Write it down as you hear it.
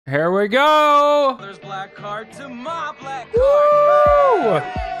Here we go. There's black card to my black card. Woo!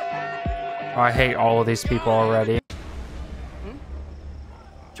 I hate all of these people already.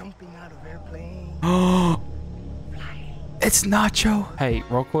 Jumping out of airplane. It's Nacho. Hey,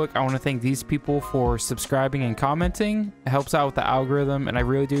 real quick, I want to thank these people for subscribing and commenting. It helps out with the algorithm, and I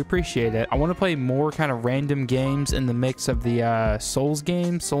really do appreciate it. I want to play more kind of random games in the mix of the Souls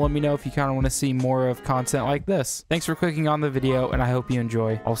games, so let me know if you kind of want to see more of content like this. Thanks for clicking on the video, and I hope you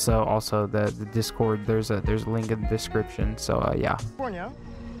enjoy. Also the Discord, there's a link in the description, so yeah.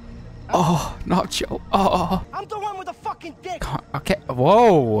 Oh, Nacho. Oh. I'm the one with the fucking dick. Okay.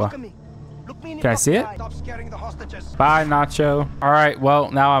 Whoa. Look at me. Look me in the Can I see it? Stop scaring the hostages. Bye, Nacho. All right,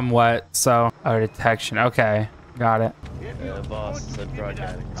 well, now I'm wet, so... Oh, detection. Okay, got it. Boss said drug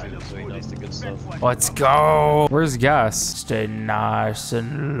addict too, so he knows the good stuff. Let's go. Where's Gus? Stay nice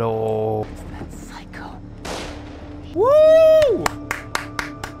and low. Psycho. Woo!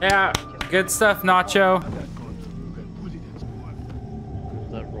 Yeah, good stuff, Nacho.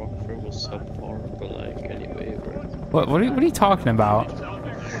 That Rockford was subpar, but like, anyway, bro. What are you talking about?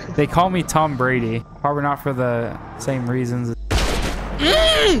 They call me Tom Brady. Probably not for the same reasons.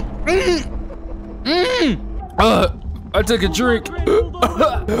 I took a drink.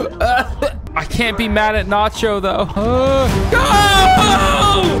 I can't be mad at Nacho though. Go!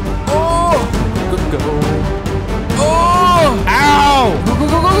 Oh! Go! Oh! Ow! Go!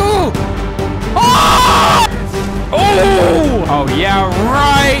 Oh! Oh! Oh yeah,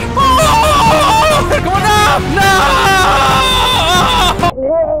 right. Oh! Going up! No!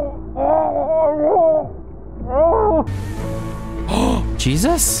 Oh,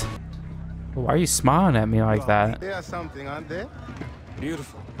 Jesus? Why are you smiling at me like that? There's something, aren't there?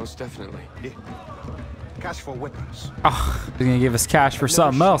 Beautiful, most definitely. Yeah. Cash for weapons. Oh, they're gonna give us cash for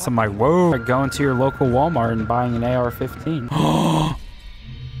something else. I'm like, whoa. Like going to your local Walmart and buying an AR-15.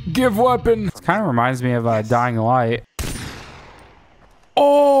 Give weapon. This kind of reminds me of Dying Light.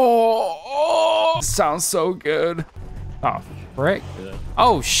 Oh, sounds so good. Oh, frick.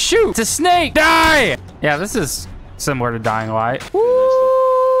 Oh, shoot. It's a snake. Die. Yeah, this is similar to Dying Light. Woo!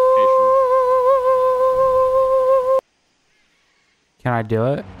 Can I do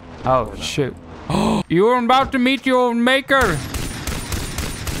it? Oh, shoot. You are about to meet your maker.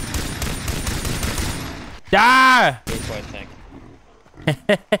 Die!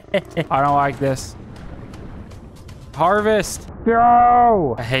 I don't like this. Harvest.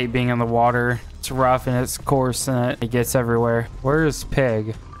 Go! I hate being in the water. It's rough and it's coarse and it gets everywhere. Where is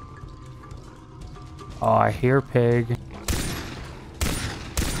Pig? Oh, I hear Pig.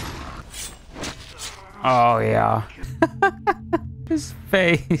 Oh, yeah. His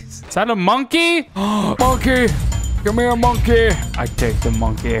face. Is that a monkey? Monkey! Give me a monkey! I take the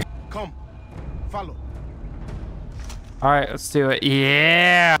monkey. Come, follow. All right, let's do it.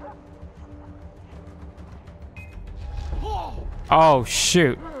 Yeah! Oh,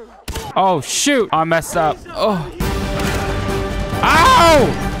 shoot. Oh, shoot! I messed up. Oh. Ow!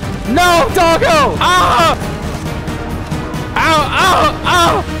 No, doggo! Ow! Ow, ow,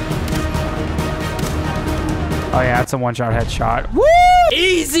 ow! Oh yeah, that's a one-shot headshot. Woo!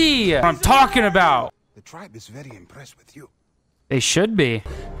 Easy! What I'm talking about. The tribe is very impressed with you. They should be.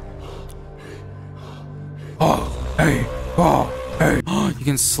 Oh, hey, oh, hey. You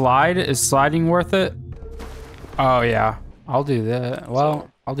can slide? Is sliding worth it? Oh yeah, I'll do that.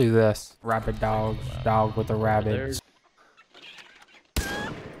 Well, I'll do this. Rabid dog, dog with a rabbit.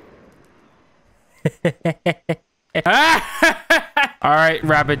 All right,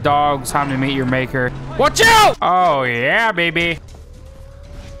 rabid dogs, time to meet your maker. Watch out! Oh yeah, baby.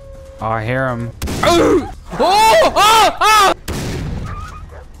 Oh, I hear him. Oh! Oh! Oh! Oh!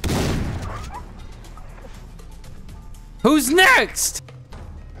 Who's next?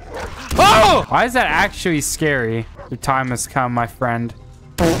 Oh! Why is that actually scary? Your time has come, my friend.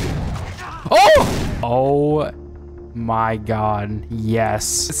 Oh! Oh my God,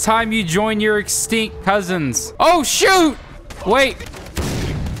 yes. It's time you join your extinct cousins. Oh, shoot! Wait.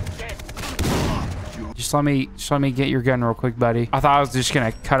 Just let me get your gun real quick, buddy. I thought I was just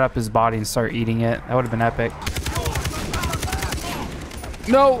gonna cut up his body and start eating it. That would have been epic.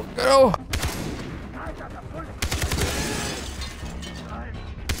 No, no.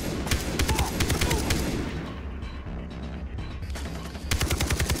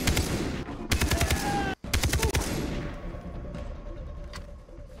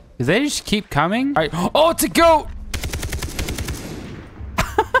 Do they just keep coming? All right. Oh, it's a goat!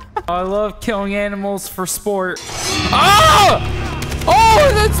 I love killing animals for sport. Oh!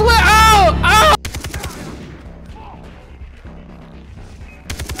 Oh, that's lit! Oh! Oh!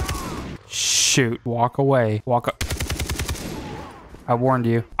 Shoot! Walk away. Walk up. I warned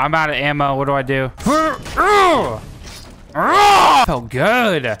you. I'm out of ammo. What do I do? Felt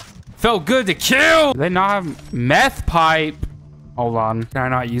good. Felt good to kill. Do they not have meth pipe? Hold on. Can I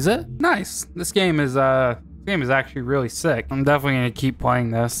not use it? Nice. This game is actually really sick. I'm definitely gonna keep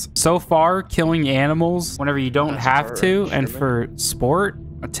playing this. So far, killing animals whenever you don't have to, and for sport,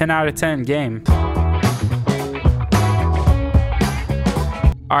 a 10 out of 10 game.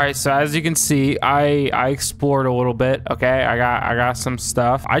 All right, so as you can see, I explored a little bit. Okay, I got some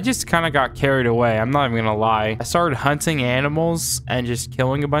stuff. I just kind of got carried away. I'm not even gonna lie. I started hunting animals and just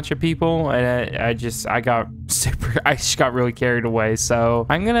killing a bunch of people, and I just got really carried away. So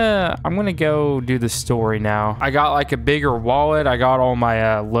I'm gonna go do the story now. I got like a bigger wallet. I got all my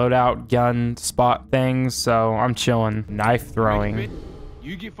loadout gun spot things. So I'm chilling. Knife throwing.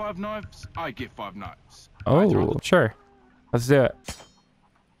 You get 5 knives. I get 5 knives. Oh, sure. Let's do it.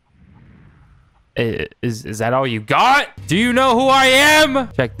 Is that all you got? Do you know who I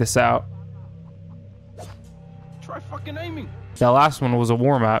am? Check this out. Try fucking aiming. That last one was a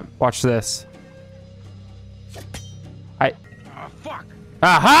warm-up. Watch this. Fuck.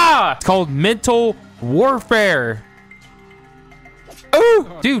 Aha! It's called mental warfare.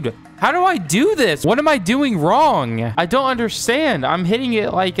 Oh, dude. How do I do this? What am I doing wrong? I don't understand. I'm hitting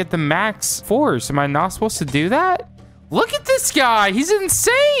it like at the max force. Am I not supposed to do that? Look at this guy. He's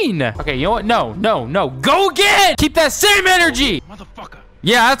insane. Okay, you know what? No. Go again. Keep that same energy. Motherfucker.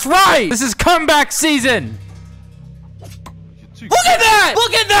 Yeah, that's right. This is comeback season. Look at that.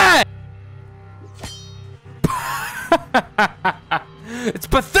 Look at that. It's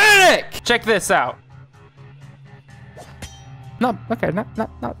pathetic. Check this out. No, okay,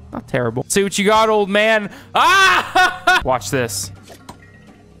 not terrible. See what you got, old man. Ah! Watch this.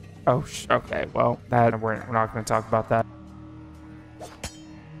 Oh, okay. Well, we're not going to talk about that.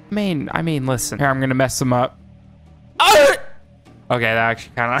 I mean, listen. Here, I'm going to mess them up. Okay, that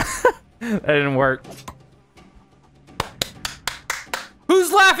actually kind of that didn't work.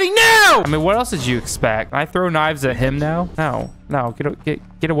 Who's laughing now? I mean, what else did you expect? Can I throw knives at him now? No,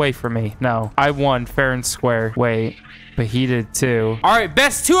 get away from me. No, I won fair and square. Wait, but he did too. All right,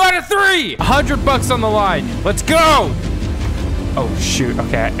 best 2 out of 3. $100 on the line. Let's go. Oh, shoot.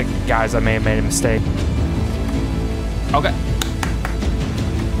 Okay, guys, I may have made a mistake. Okay.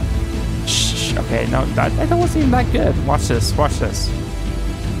 Shh. Okay, no, that wasn't even that good. Watch this. Watch this.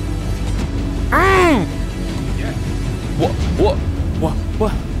 What?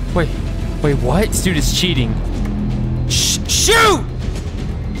 Wait, what? This dude is cheating. Shoot!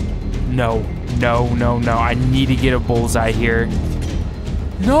 No. I need to get a bullseye here.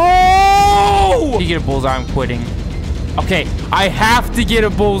 No! If you get a bullseye, I'm quitting. Okay, I have to get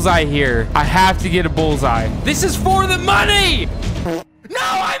a bullseye here. I have to get a bullseye. This is for the money! No,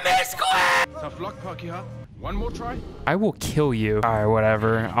 I misclicked! Tough luck, Parky, huh? One more try? I will kill you. All right,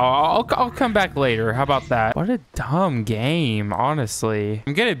 whatever. I'll come back later. How about that? What a dumb game, honestly.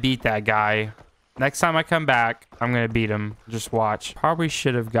 I'm gonna beat that guy. Next time I come back, I'm gonna beat him. Just watch. Probably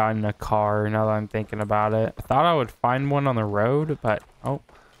should have gotten a car now that I'm thinking about it. I thought I would find one on the road, but oh.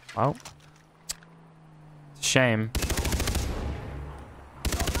 It's a shame.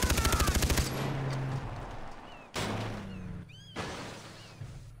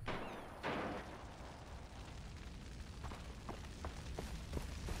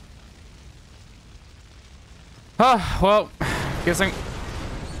 Well, guess I'm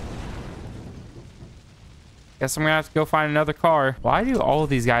gonna have to go find another car. Why do all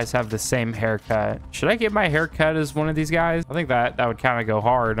of these guys have the same haircut? Should I get my haircut as one of these guys? I think that would kind of go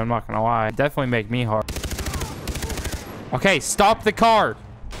hard. I'm not gonna lie. It'd definitely make me hard. Okay, stop the car.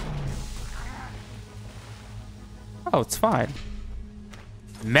 Oh, it's fine.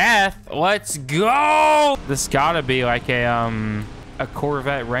 Meth, let's go. This gotta be like a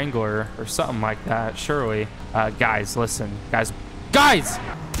Corvette Wrangler or something like that, surely. Guys, listen. Guys!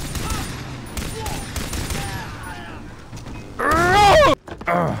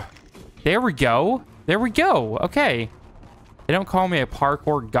 There we go. Okay. They don't call me a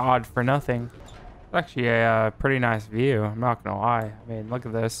parkour god for nothing. It's actually a pretty nice view. I'm not gonna lie. I mean, look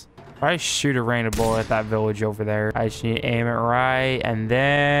at this. If I shoot a random bullet at that village over there, I just need to aim it right, and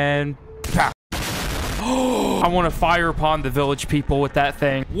then... Pow. I want to fire upon the village people with that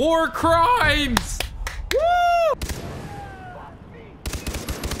thing. War crimes! Woo!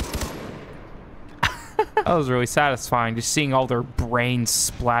 That was really satisfying, just seeing all their brains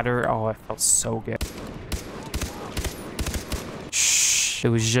splatter. Oh, it felt so good. Shh. It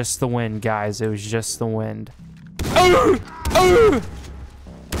was just the wind, guys. It was just the wind.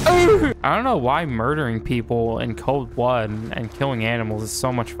 I don't know why murdering people in cold blood and killing animals is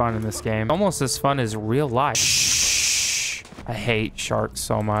so much fun in this game. Almost as fun as real life. Shh. I hate sharks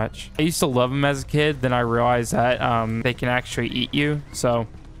so much. I used to love them as a kid. Then I realized that they can actually eat you. So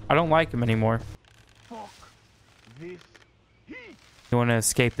I don't like them anymore. You want to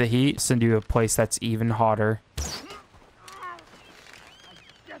escape the heat? Send you to a place that's even hotter.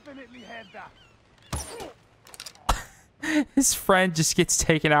 His friend just gets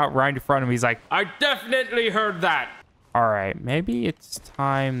taken out right in front of him. He's like, I definitely heard that. All right, maybe it's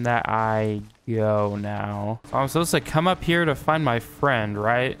time that I go now. So I'm supposed to come up here to find my friend,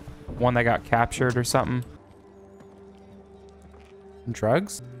 right? One that got captured or something.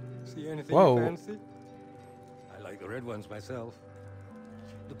 Drugs? See anything Whoa. you fancy? I like the red ones myself.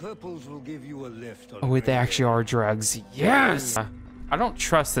 The purples will give you a lift on Oh, wait, they actually are drugs. Yes! I don't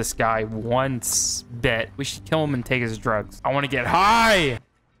trust this guy one bit. We should kill him and take his drugs. I want to get high!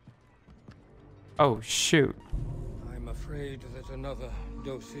 Oh, shoot. I'm afraid that another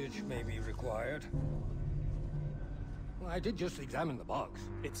dosage may be required. Well, I did just examine the box.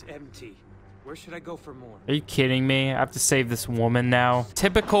 It's empty. Where should I go for more? Are you kidding me? I have to save this woman now.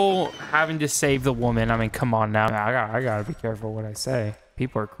 Typical having to save the woman. I mean, come on now. I gotta be careful what I say.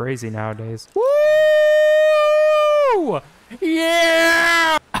 People are crazy nowadays. Woo!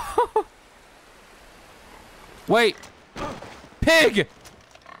 Yeah! Wait. Pig!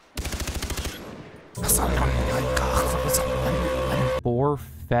 Boar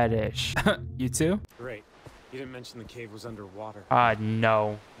fetish. You too? Great. You didn't mention the cave was underwater.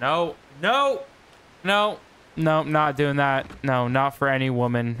 No. No. No. No. No, not doing that. No, not for any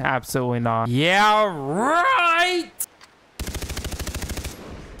woman. Absolutely not. Yeah, right!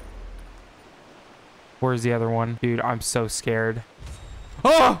 Where's the other one? Dude, I'm so scared.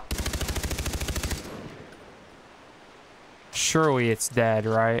 Oh! Surely it's dead,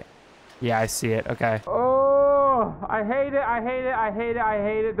 right? Yeah, I see it. Okay. Oh, I hate it. I hate it. I hate it. I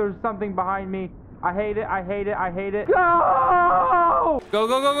hate it. There's something behind me. I hate it. I hate it. I hate it. Go! Go,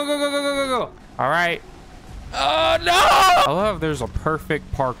 go, go, go, go, go, go, go, go, go. All right. Oh, no! I love there's a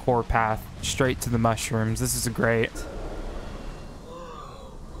perfect parkour path straight to the mushrooms. This is great.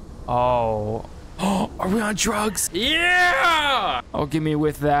 Oh. Are we on drugs? Yeah! Oh, give me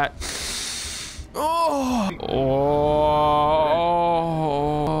with that. Oh. Oh.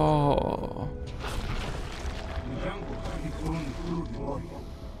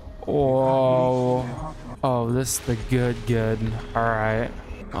 Oh. Oh, this is the good. All right.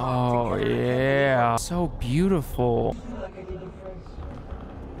 Oh, yeah. So beautiful.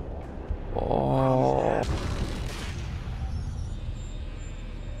 Oh.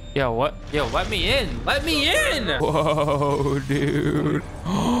 Yo, what? Yo, let me in. Let me in. Whoa, dude.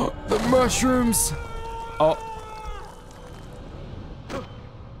 The mushrooms. Oh.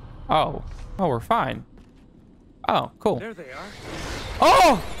 Oh. Oh, we're fine. Oh, cool. There they are.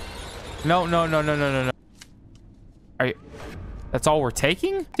 Oh! No. Are you... That's all we're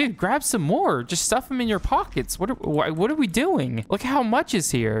taking? Dude, grab some more. Just stuff them in your pockets. What are we doing? Look how much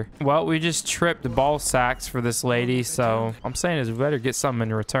is here. Well, we just tripped ball sacks for this lady, so I'm saying is we better get something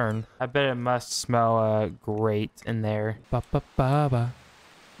in return. I bet it must smell great in there.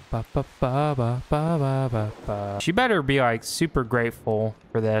 She better be like super grateful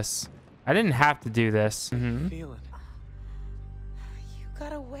for this. I didn't have to do this. Feeling. You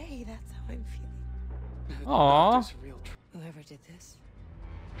got away. That's how I'm feeling. Aw. Whoever did this,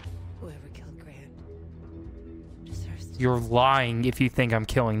 whoever killed Grant, deserves to. You're lying if you think I'm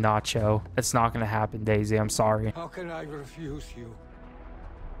killing Nacho. It's not gonna happen, Daisy. I'm sorry. How can I refuse you?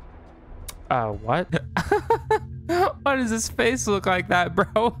 What? Why does his face look like that,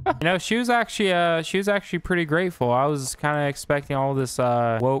 bro? You know, she was actually pretty grateful. I was kind of expecting all this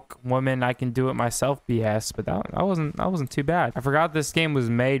woke woman I can do it myself BS, but that wasn't too bad. I forgot this game was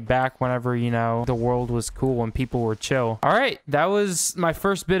made back whenever, you know, the world was cool and people were chill. All right, that was my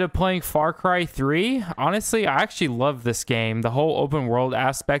first bit of playing Far Cry 3. Honestly, I actually love this game. The whole open world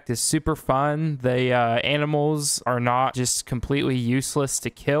aspect is super fun. The animals are not just completely useless to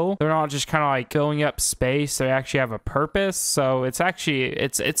kill. They're not just kind of like going up space. They actually have a purpose, so it's actually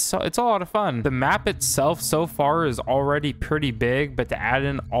it's a lot of fun. The map itself so far is already pretty big, but to add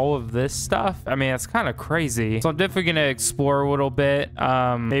in all of this stuff, I mean, it's kind of crazy. So I'm definitely gonna explore a little bit,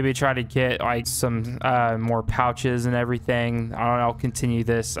 maybe try to get like some more pouches and everything. I don't know, I'll continue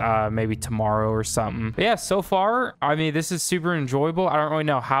this maybe tomorrow or something. But yeah, so far, I mean, this is super enjoyable. I don't really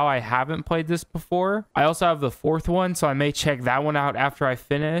know how I haven't played this before. I also have the fourth one, so I may check that one out after I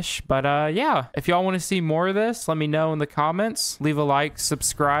finish. But yeah, if y'all want to see more of this, let me know in the comments. Leave a like,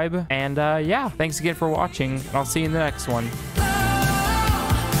 subscribe, and yeah, thanks again for watching, and I'll see you in the next one.